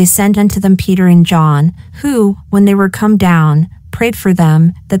 they sent unto them Peter and John, who, when they were come down, prayed for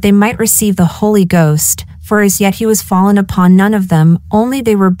them, that they might receive the Holy Ghost, for as yet he was fallen upon none of them, only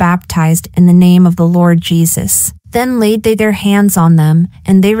they were baptized in the name of the Lord Jesus. Then laid they their hands on them,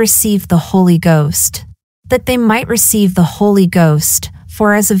 and they received the Holy Ghost. That they might receive the Holy Ghost,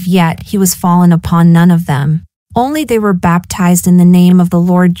 for as of yet he was fallen upon none of them. Only they were baptized in the name of the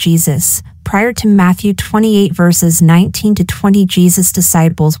Lord Jesus. Prior to Matthew 28 verses 19-20 Jesus'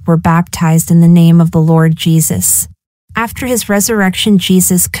 disciples were baptized in the name of the Lord Jesus. After his resurrection,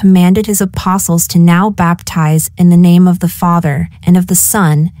 Jesus commanded his apostles to now baptize in the name of the Father, and of the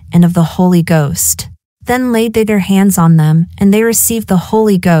Son, and of the Holy Ghost. Then laid they their hands on them, and they received the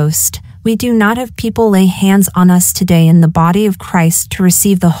Holy Ghost. We do not have people lay hands on us today in the body of Christ to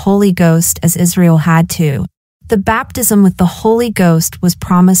receive the Holy Ghost as Israel had to. The baptism with the Holy Ghost was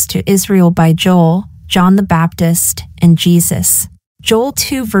promised to Israel by Joel, John the Baptist, and Jesus. Joel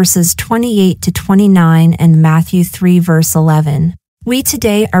 2 verses 28 to 29 and Matthew 3 verse 11. We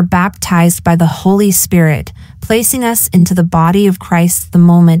today are baptized by the Holy Spirit, placing us into the body of Christ the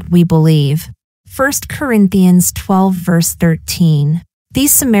moment we believe. 1 Corinthians 12 verse 13.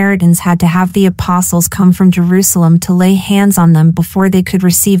 These Samaritans had to have the apostles come from Jerusalem to lay hands on them before they could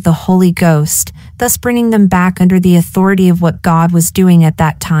receive the Holy Ghost, thus bringing them back under the authority of what God was doing at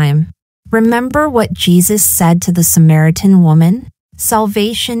that time. Remember what Jesus said to the Samaritan woman?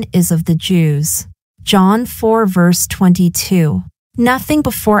 Salvation is of the Jews. John 4 verse 22. Nothing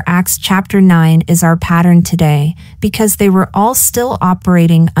before Acts chapter 9 is our pattern today, because they were all still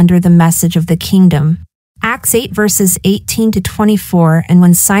operating under the message of the kingdom. Acts 8 verses 18 to 24. And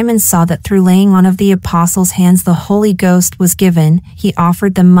when Simon saw that through laying on of the apostles' hands the Holy Ghost was given, he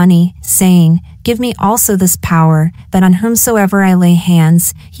offered them money, saying, Give me also this power, that on whomsoever I lay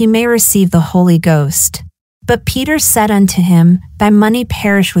hands, he may receive the Holy Ghost. But Peter said unto him, Thy money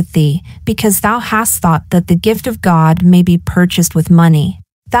perish with thee, because thou hast thought that the gift of God may be purchased with money.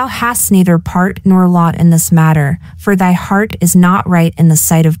 Thou hast neither part nor lot in this matter, for thy heart is not right in the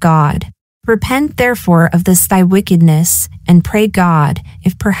sight of God. Repent therefore of this thy wickedness, and pray God,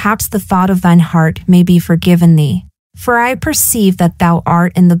 if perhaps the thought of thine heart may be forgiven thee. For I perceive that thou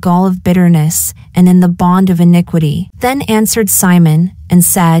art in the gall of bitterness, and in the bond of iniquity. Then answered Simon, and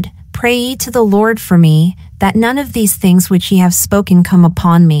said, Pray ye to the Lord for me, that none of these things which ye have spoken come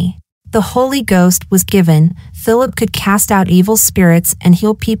upon me. The Holy Ghost was given. Philip could cast out evil spirits and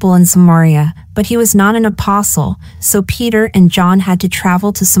heal people in Samaria, but he was not an apostle, so Peter and John had to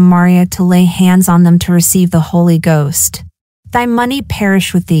travel to Samaria to lay hands on them to receive the Holy Ghost. Thy money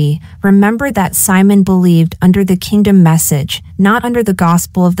perish with thee. Remember that Simon believed under the kingdom message, not under the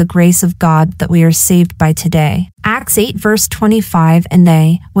gospel of the grace of God that we are saved by today. Acts 8 verse 25. And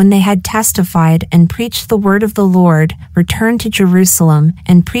they, when they had testified and preached the word of the Lord, returned to Jerusalem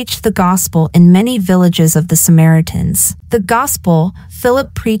and preached the gospel in many villages of the Samaritans. The gospel,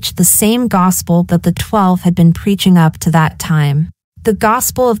 Philip preached the same gospel that the 12 had been preaching up to that time. The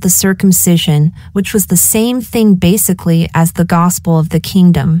gospel of the circumcision, which was the same thing basically as the gospel of the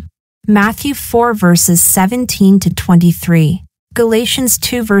kingdom. Matthew 4 verses 17 to 23. Galatians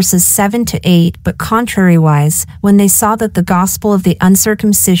 2 verses 7 to 8. But contrariwise, when they saw that the gospel of the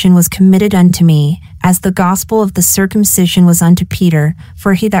uncircumcision was committed unto me, as the gospel of the circumcision was unto Peter,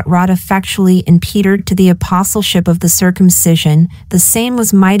 for he that wrought effectually in Peter to the apostleship of the circumcision, the same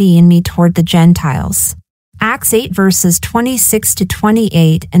was mighty in me toward the Gentiles. Acts 8 verses 26 to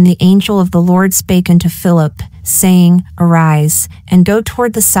 28. And the angel of the Lord spake unto Philip, saying, Arise, and go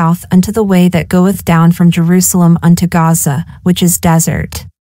toward the south unto the way that goeth down from Jerusalem unto Gaza, which is desert.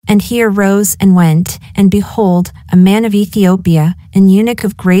 And he arose and went, and behold, a man of Ethiopia, an eunuch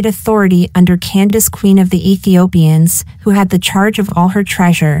of great authority under Candace queen of the Ethiopians, who had the charge of all her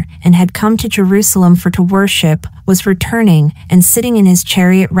treasure, and had come to Jerusalem for to worship, was returning, and sitting in his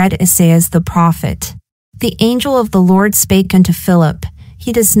chariot read Isaiah the prophet. The angel of the Lord spake unto Philip,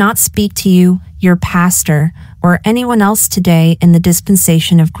 He does not speak to you, your pastor, or anyone else today in the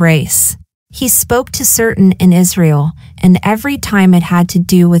dispensation of grace. He spoke to certain in Israel, and every time it had to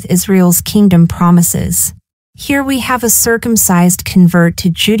do with Israel's kingdom promises. Here we have a circumcised convert to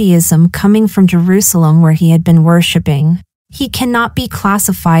Judaism coming from Jerusalem where he had been worshiping. He cannot be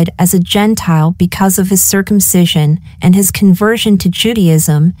classified as a Gentile because of his circumcision and his conversion to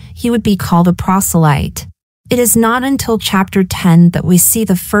Judaism. He would be called a proselyte. It is not until chapter 10 that we see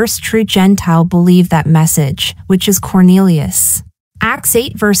the first true Gentile believe that message, which is Cornelius. Acts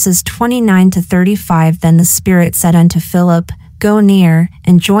 8 verses 29 to 35. Then the Spirit said unto Philip, Go near,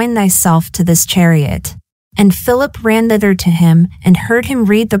 and join thyself to this chariot. And Philip ran thither to him, and heard him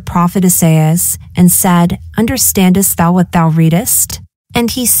read the prophet Isaiah, and said, Understandest thou what thou readest?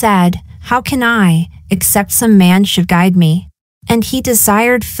 And he said, How can I, except some man should guide me? And he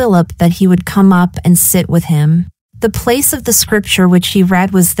desired Philip that he would come up and sit with him. The place of the scripture which he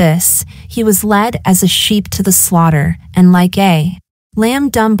read was this: He was led as a sheep to the slaughter, and like a lamb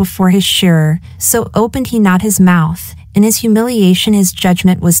dumb before his shearer, so opened he not his mouth. In his humiliation his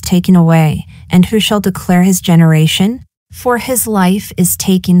judgment was taken away. And who shall declare his generation? For his life is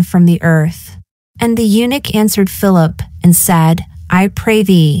taken from the earth. And the eunuch answered Philip, and said, I pray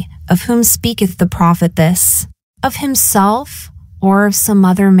thee, of whom speaketh the prophet this? Of himself, or of some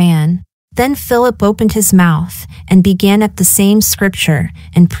other man? Then Philip opened his mouth, and began at the same scripture,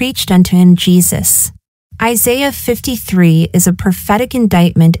 and preached unto him Jesus. Isaiah 53 is a prophetic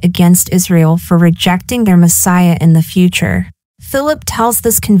indictment against Israel for rejecting their Messiah in the future. Philip tells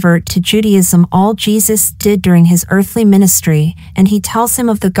this convert to Judaism all Jesus did during his earthly ministry, and he tells him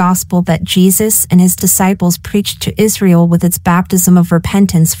of the gospel that Jesus and his disciples preached to Israel with its baptism of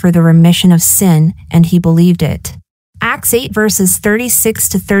repentance for the remission of sin, and he believed it. Acts 8 verses 36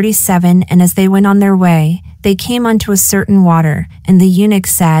 to 37. And as they went on their way, they came unto a certain water, and the eunuch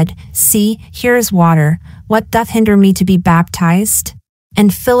said, See, here is water, what doth hinder me to be baptized?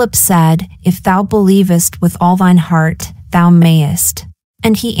 And Philip said, If thou believest with all thine heart, thou mayest.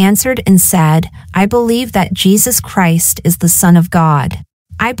 And he answered and said, I believe that Jesus Christ is the Son of God.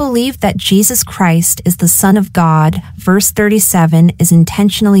 I believe that Jesus Christ is the Son of God. Verse 37 is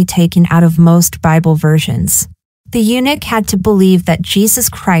intentionally taken out of most Bible versions. The eunuch had to believe that Jesus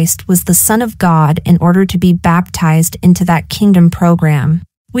Christ was the Son of God in order to be baptized into that kingdom program.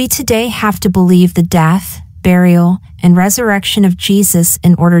 We today have to believe the death, burial, and resurrection of Jesus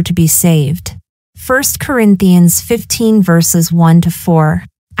in order to be saved. 1 Corinthians 15 verses 1 to 4.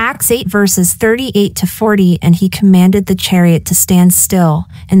 Acts 8 verses 38 to 40. And he commanded the chariot to stand still,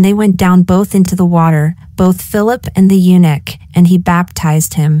 and they went down both into the water, both Philip and the eunuch, and he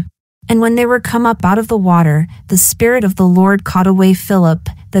baptized him. And when they were come up out of the water, the Spirit of the Lord caught away Philip,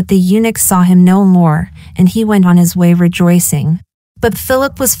 that the eunuch saw him no more, and he went on his way rejoicing. But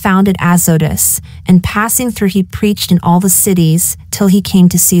Philip was found at Azotus, and passing through he preached in all the cities, till he came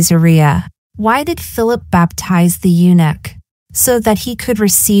to Caesarea. Why did Philip baptize the eunuch? So that he could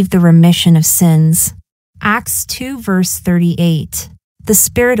receive the remission of sins. Acts 2 verse 38. The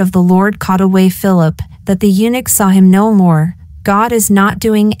Spirit of the Lord caught away Philip, that the eunuch saw him no more. God is not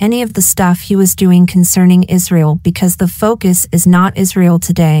doing any of the stuff he was doing concerning Israel because the focus is not Israel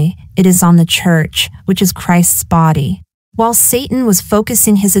today, it is on the church, which is Christ's body. While Satan was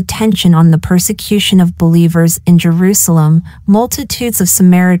focusing his attention on the persecution of believers in Jerusalem, multitudes of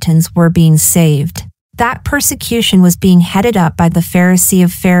Samaritans were being saved. That persecution was being headed up by the Pharisee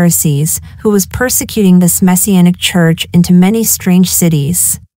of Pharisees, who was persecuting this messianic church into many strange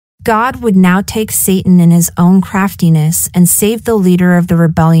cities. God would now take Satan in his own craftiness and save the leader of the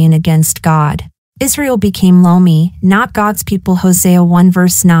rebellion against God. Israel became Lomi, not God's people. Hosea 1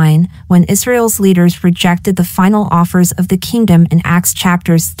 verse 9, when Israel's leaders rejected the final offers of the kingdom in Acts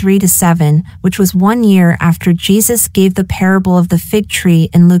chapters 3 to 7, which was 1 year after Jesus gave the parable of the fig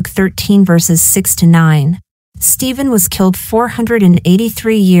tree in Luke 13 verses 6 to 9. Stephen was killed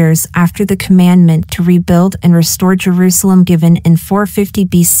 483 years after the commandment to rebuild and restore Jerusalem given in 450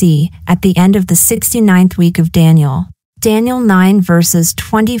 BC, at the end of the 69th week of Daniel. Daniel 9 verses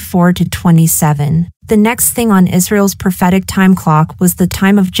 24 to 27. The next thing on Israel's prophetic time clock was the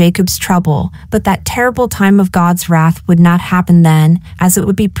time of Jacob's trouble, but that terrible time of God's wrath would not happen then, as it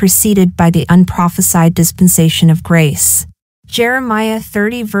would be preceded by the unprophesied dispensation of grace. Jeremiah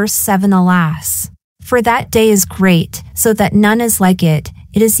 30 verse 7. Alas! For that day is great, so that none is like it.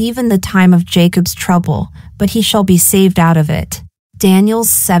 It is even the time of Jacob's trouble, but he shall be saved out of it. Daniel's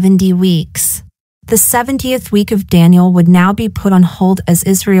 70 weeks. The 70th week of Daniel would now be put on hold as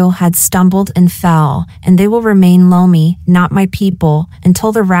Israel had stumbled and fell, and they will remain Lomi, not my people,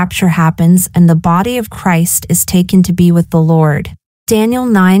 until the rapture happens and the body of Christ is taken to be with the Lord. Daniel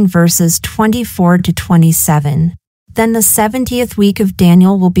 9 verses 24 to 27. Then the 70th week of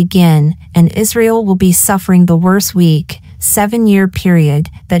Daniel will begin, and Israel will be suffering the worst week, 7-year period,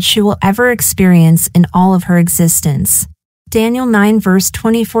 that she will ever experience in all of her existence. Daniel 9 verse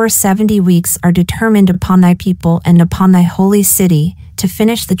 24. 70 weeks are determined upon thy people and upon thy holy city, to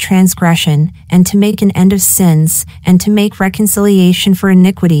finish the transgression, and to make an end of sins, and to make reconciliation for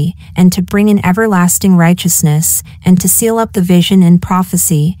iniquity, and to bring in everlasting righteousness, and to seal up the vision and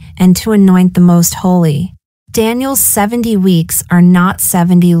prophecy, and to anoint the most holy. Daniel's 70 weeks are not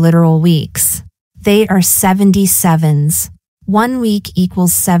 70 literal weeks. They are 77s. 1 week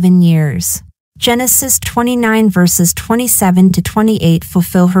equals 7 years. Genesis 29 verses 27 to 28.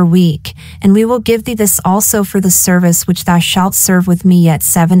 Fulfill her week, and we will give thee this also for the service which thou shalt serve with me yet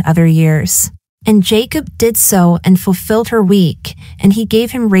 7 other years. And Jacob did so and fulfilled her week, and he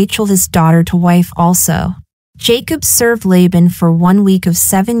gave him Rachel his daughter to wife also. Jacob served Laban for 1 week of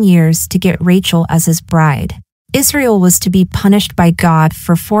 7 years to get Rachel as his bride. Israel was to be punished by God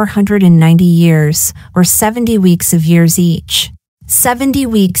for 490 years, or 70 weeks of years each. 70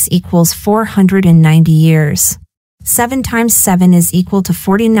 weeks equals 490 years. 7 times 7 is equal to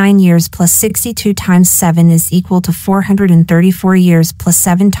 49 years plus 62 times 7 is equal to 434 years plus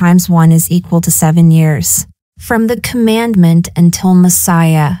 7 times 1 is equal to 7 years. From the commandment until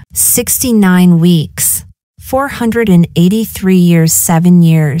Messiah, 69 weeks. 483 years 7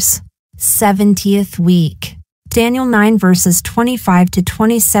 years. 70th week. Daniel 9 verses 25 to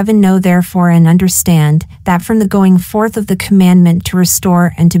 27. Know therefore and understand, that from the going forth of the commandment to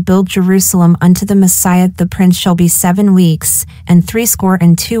restore and to build Jerusalem unto the Messiah the Prince shall be 7 weeks, and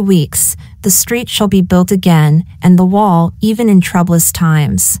 62 weeks. The street shall be built again, and the wall, even in troublous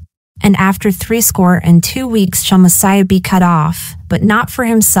times. And after 62 weeks shall Messiah be cut off, but not for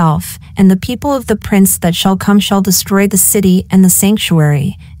himself, and the people of the prince that shall come shall destroy the city and the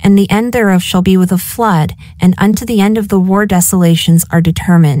sanctuary, and the end thereof shall be with a flood, and unto the end of the war desolations are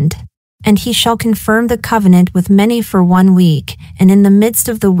determined. And he shall confirm the covenant with many for 1 week, and in the midst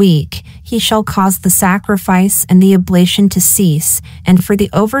of the week he shall cause the sacrifice and the oblation to cease, and for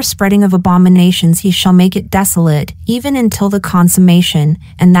the overspreading of abominations he shall make it desolate, even until the consummation,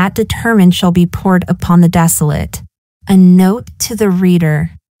 and that determined shall be poured upon the desolate. A note to the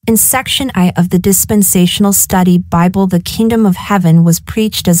reader. In Section I of the Dispensational Study Bible, the kingdom of heaven was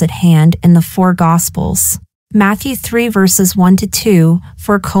preached as at hand in the 4 Gospels. Matthew 3 verses 1 to 2,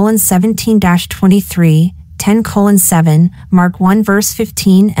 4:17-23, 10:7, Mark 1 verse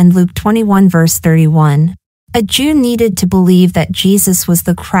 15 and Luke 21 verse 31. A Jew needed to believe that Jesus was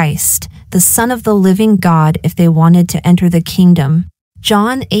the Christ, the Son of the living God, if they wanted to enter the kingdom.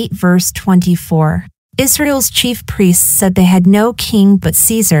 John 8 verse 24. Israel's chief priests said they had no king but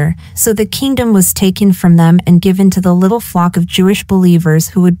Caesar, so the kingdom was taken from them and given to the little flock of Jewish believers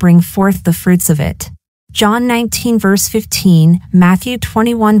who would bring forth the fruits of it. John 19 verse 15, Matthew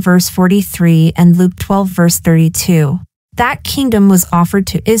 21 verse 43, and Luke 12 verse 32. That kingdom was offered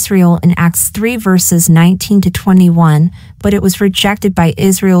to Israel in Acts 3 verses 19 to 21, but it was rejected by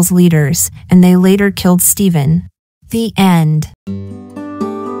Israel's leaders, and they later killed Stephen. The end.